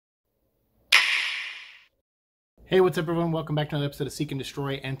Hey, what's up everyone? Welcome back to another episode of Seek and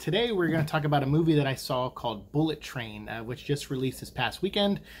Destroy, and today we're going to talk about a movie that I saw called Bullet Train, which just released this past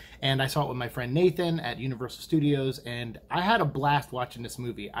weekend, and I saw it with my friend Nathan at Universal Studios, and I had a blast watching this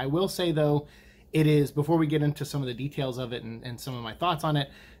movie. I will say though, it is, before we get into some of the details of it and some of my thoughts on it,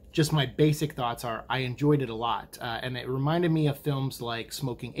 just my basic thoughts are I enjoyed it a lot, and it reminded me of films like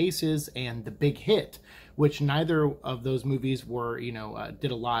Smoking Aces and The Big Hit, which neither of those movies were,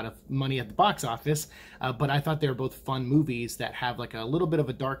 did a lot of money at the box office, but I thought they were both fun movies that have like a little bit of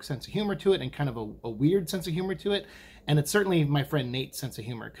a dark sense of humor to it and kind of a weird sense of humor to it. And it's certainly my friend Nate's sense of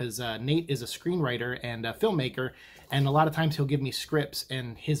humor, because Nate is a screenwriter and a filmmaker, and a lot of times he'll give me scripts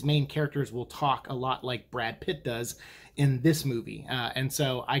and his main characters will talk a lot like Brad Pitt does in this movie. And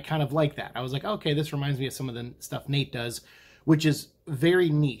so I kind of like that. I was like, okay, this reminds me of some of the stuff Nate does, which is very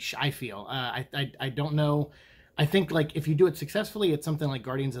niche, I feel. I don't know. I think like if you do it successfully, it's something like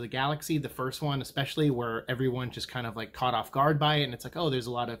Guardians of the Galaxy, the first one especially, where everyone just kind of like caught off guard by it, and it's like, oh, there's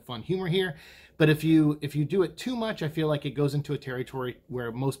a lot of fun humor here. But if you do it too much, I feel like it goes into a territory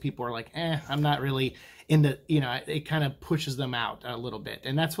where most people are like, I'm not really into, it kind of pushes them out a little bit.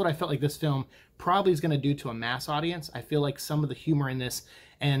 And that's what I felt like this film probably is going to do to a mass audience. I feel like some of the humor in this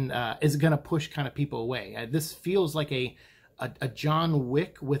and is going to push kind of people away. This feels like a John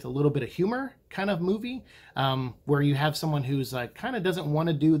Wick with a little bit of humor kind of movie, where you have someone who's kind of doesn't want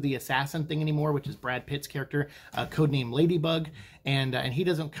to do the assassin thing anymore, which is Brad Pitt's character, codename Ladybug, and he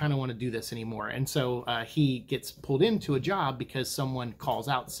doesn't kind of want to do this anymore, and so he gets pulled into a job because someone calls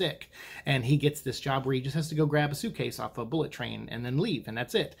out sick, and he gets this job where he just has to go grab a suitcase off a bullet train and then leave, and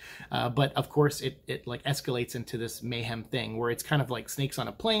that's it. But of course it like escalates into this mayhem thing where it's kind of like snakes on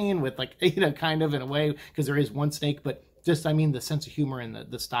a plane with like, kind of in a way, because there is one snake, but just, I mean, the sense of humor and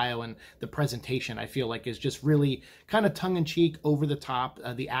the style and the presentation, I feel like, is just really kind of tongue-in-cheek, over the top.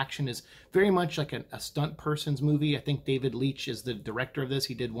 The action is very much like a stunt person's movie. I think David Leitch is the director of this.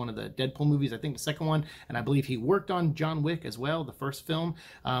 He did one of the Deadpool movies, I think the second one, and I believe he worked on John Wick as well, the first film.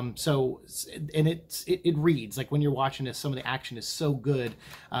 And it reads, like when you're watching this, some of the action is so good,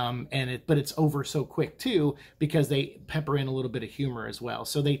 but it's over so quick too, because they pepper in a little bit of humor as well.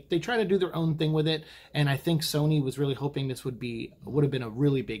 So they try to do their own thing with it, and I think Sony was really hoping this would have been a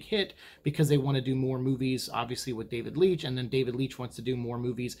really big hit, because they want to do more movies obviously with David Leitch, and then David Leitch wants to do more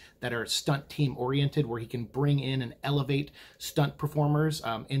movies that are stunt team oriented, where he can bring in and elevate stunt performers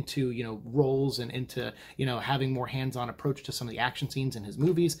into roles and into having more hands-on approach to some of the action scenes in his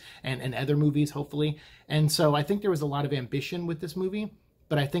movies and other movies, hopefully. And so I think there was a lot of ambition with this movie,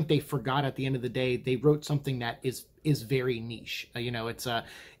 but I think they forgot at the end of the day, they wrote something that is very niche.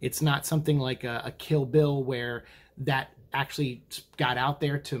 It's not something like a Kill Bill where that actually got out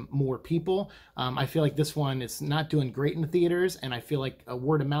there to more people. I feel like this one is not doing great in the theaters, and I feel like a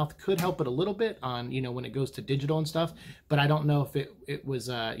word of mouth could help it a little bit on, when it goes to digital and stuff, but I don't know if it was,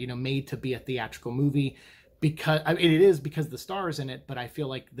 made to be a theatrical movie, because it is because the stars in it, but I feel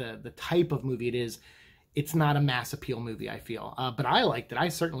like the type of movie it is, it's not a mass appeal movie, I feel. But I liked it. I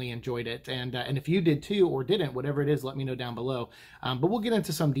certainly enjoyed it. And if you did too, or didn't, whatever it is, let me know down below. But we'll get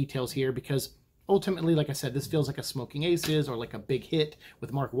into some details here, because ultimately, like I said, this feels like a Smoking Aces or like a Big Hit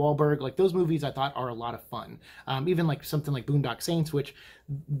with Mark Wahlberg. Like those movies I thought are a lot of fun. Even like something like Boondock Saints, which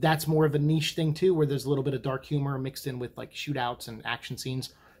that's more of a niche thing too, where there's a little bit of dark humor mixed in with like shootouts and action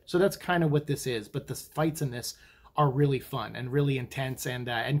scenes. So that's kind of what this is. But the fights in this are really fun and really intense and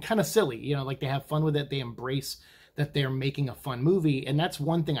kind of silly. Like they have fun with it. They embrace that they're making a fun movie. And that's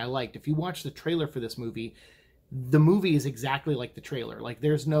one thing I liked. If you watch the trailer for this movie, the movie is exactly like the trailer. Like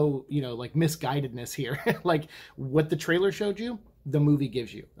there's no, like misguidedness here. Like what the trailer showed you, the movie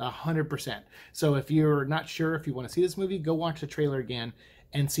gives you 100%. So if you're not sure if you want to see this movie, go watch the trailer again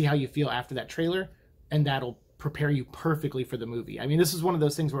and see how you feel after that trailer, and that'll prepare you perfectly for the movie. I mean, this is one of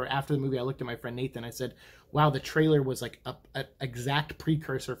those things where after the movie, I looked at my friend Nathan, I said, wow, the trailer was like an exact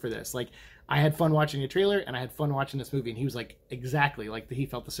precursor for this. Like I had fun watching the trailer and I had fun watching this movie, and he was like, exactly, like he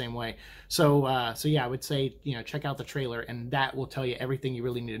felt the same way. So yeah, I would say, check out the trailer, and that will tell you everything you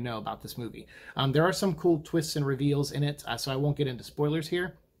really need to know about this movie. There are some cool twists and reveals in it, so I won't get into spoilers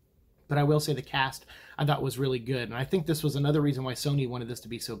here, but I will say the cast I thought was really good. And I think this was another reason why Sony wanted this to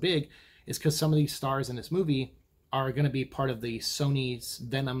be so big, is because some of these stars in this movie are going to be part of the Sony's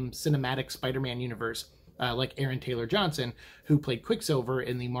Venom cinematic Spider-Man universe. Like Aaron Taylor Johnson, who played Quicksilver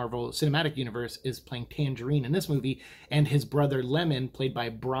in the Marvel Cinematic Universe, is playing Tangerine in this movie, and his brother Lemon, played by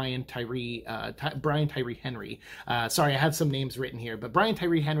Brian Tyree Henry. Sorry, I have some names written here, but Brian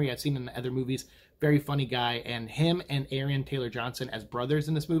Tyree Henry I've seen in other movies. Very funny guy, and him and Aaron Taylor Johnson as brothers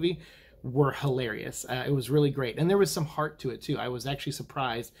in this movie were hilarious. It was really great, and there was some heart to it too. I was actually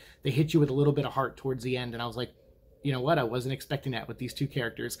surprised they hit you with a little bit of heart towards the end, and I was like, you know what, I wasn't expecting that with these two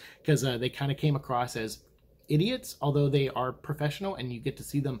characters, because they kind of came across as idiots, although they are professional and you get to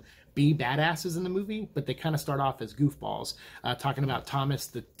see them be badasses in the movie, but they kind of start off as goofballs, talking about Thomas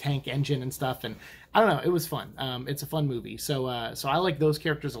the Tank Engine and stuff. And I don't know, it was fun. It's a fun movie. So I like those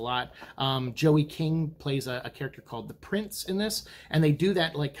characters a lot. Joey King plays a character called the Prince in this, and they do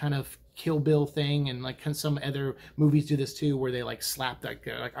that like kind of Kill Bill thing, and like some other movies do this too, where they like slap, like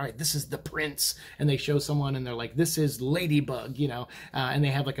they're like, all right, this is the Prince, and they show someone and they're like, this is Ladybug, you know, and they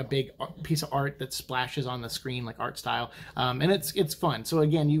have like a big piece of art that splashes on the screen, like art style, and it's fun. So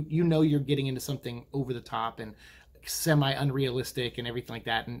again, you know you're getting into something over the top and semi-unrealistic and everything like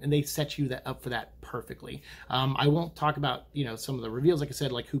that, and they set you up for that perfectly. I won't talk about, you know, some of the reveals, like I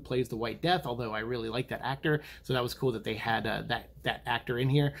said, like who plays the White Death, although I really like that actor, so that was cool that they had that actor in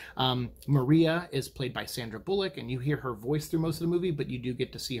here. Maria is played by Sandra Bullock, and you hear her voice through most of the movie, but you do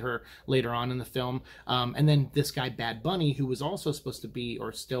get to see her later on in the film. And then this guy Bad Bunny, who was also supposed to be,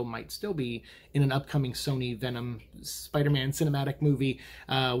 or might still be, in an upcoming Sony Venom Spider-Man cinematic movie,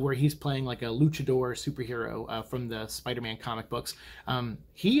 where he's playing like a luchador superhero from the Spider-Man comic books.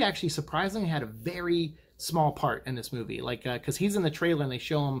 He actually surprisingly had a very small part in this movie, like because he's in the trailer and they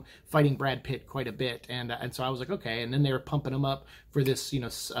show him fighting Brad Pitt quite a bit, and so I was like, okay. And then they were pumping him up for this, you know,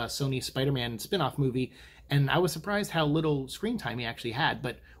 Sony Spider-Man spin-off movie, and I was surprised how little screen time he actually had.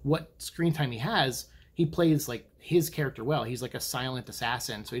 But what screen time he has, he plays like his character well. He's like a silent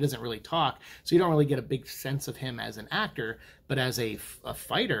assassin, so he doesn't really talk, so you don't really get a big sense of him as an actor, but as a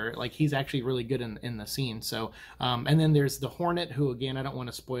fighter, like he's actually really good in the scene. So and then there's the Hornet, who again, I don't want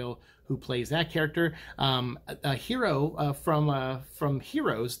to spoil who plays that character. A hero from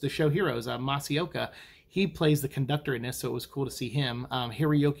Heroes, the show Heroes, Masaoka. He plays the conductor in this, so it was cool to see him.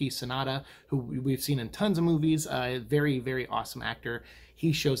 Hiroyuki Sanada, who we've seen in tons of movies, very, very awesome actor.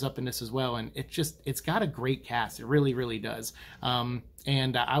 He shows up in this as well, and it's got a great cast. It really, really does.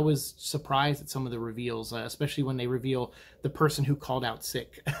 And I was surprised at some of the reveals, especially when they reveal the person who called out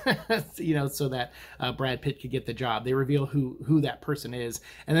sick, you know, so that Brad Pitt could get the job. They reveal who that person is.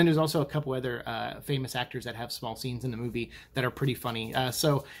 And then there's also a couple other famous actors that have small scenes in the movie that are pretty funny.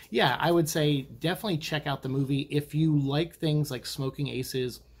 So yeah, I would say definitely check out the movie. If you like things like Smoking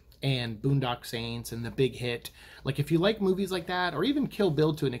Aces and Boondock Saints and The Big Hit, like if you like movies like that, or even Kill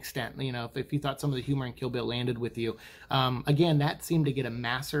Bill to an extent, you know, if you thought some of the humor in Kill Bill landed with you, again, that seemed to get a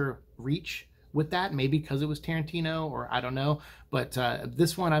masser reach with that, maybe because it was Tarantino, or I don't know, but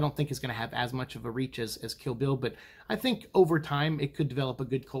this one I don't think is going to have as much of a reach as Kill Bill, but I think over time it could develop a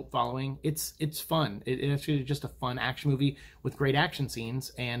good cult following. It's fun. It's actually just a fun action movie with great action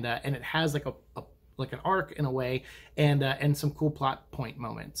scenes, and it has like like an arc in a way, and some cool plot point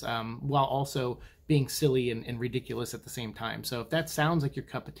moments, while also being silly and ridiculous at the same time. So if that sounds like your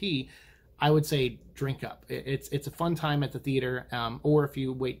cup of tea, I would say drink up. It's a fun time at the theater, or if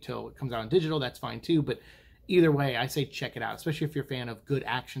you wait till it comes out on digital, that's fine too. But either way, I say check it out, especially if you're a fan of good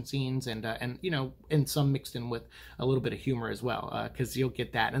action scenes, and you know, and some mixed in with a little bit of humor as well, because you'll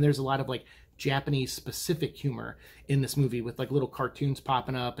get that. And there's a lot of like Japanese specific humor in this movie, with like little cartoons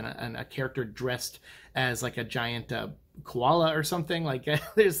popping up, and a character dressed as like a giant koala or something. Like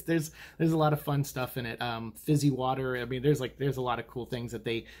there's a lot of fun stuff in it. Fizzy water. I mean, there's a lot of cool things that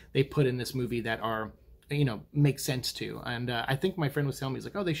they put in this movie that are, you know, make sense to. And I think my friend was telling me, he's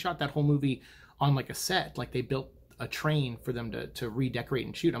like, oh, they shot that whole movie on like a set, like they built a train for them to redecorate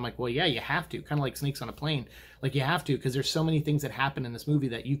and shoot. I'm like, well, yeah, you have to, kind of like Snakes on a Plane. Like you have to, because there's so many things that happen in this movie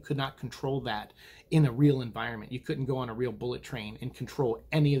that you could not control that in a real environment. You couldn't go on a real bullet train and control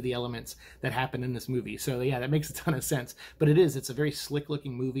any of the elements that happen in this movie. So yeah, that makes a ton of sense. But it's a very slick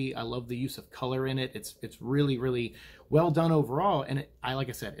looking movie. I love the use of color in it. It's really, really well done overall. And like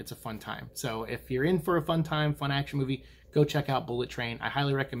I said, it's a fun time. So if you're in for a fun time, fun action movie, go check out Bullet Train. I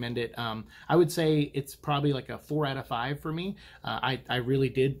highly recommend it. I would say it's probably like a 4 out of 5 for me. I really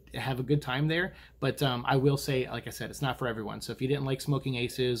did have a good time there, but I will say, like I said, it's not for everyone. So if you didn't like Smoking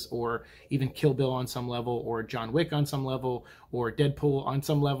Aces, or even Kill Bill on some level, or John Wick on some level, or Deadpool on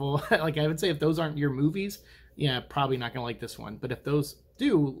some level, like I would say if those aren't your movies, yeah, probably not gonna like this one. But if those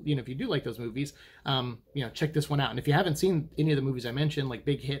do, you know, if you do like those movies, you know, check this one out. And if you haven't seen any of the movies I mentioned, like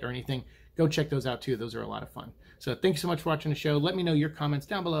Big Hit or anything, go check those out too. Those are a lot of fun. So thanks so much for watching the show. Let me know your comments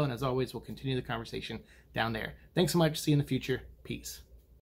down below, and as always, we'll continue the conversation down there. Thanks so much. See you in the future. Peace.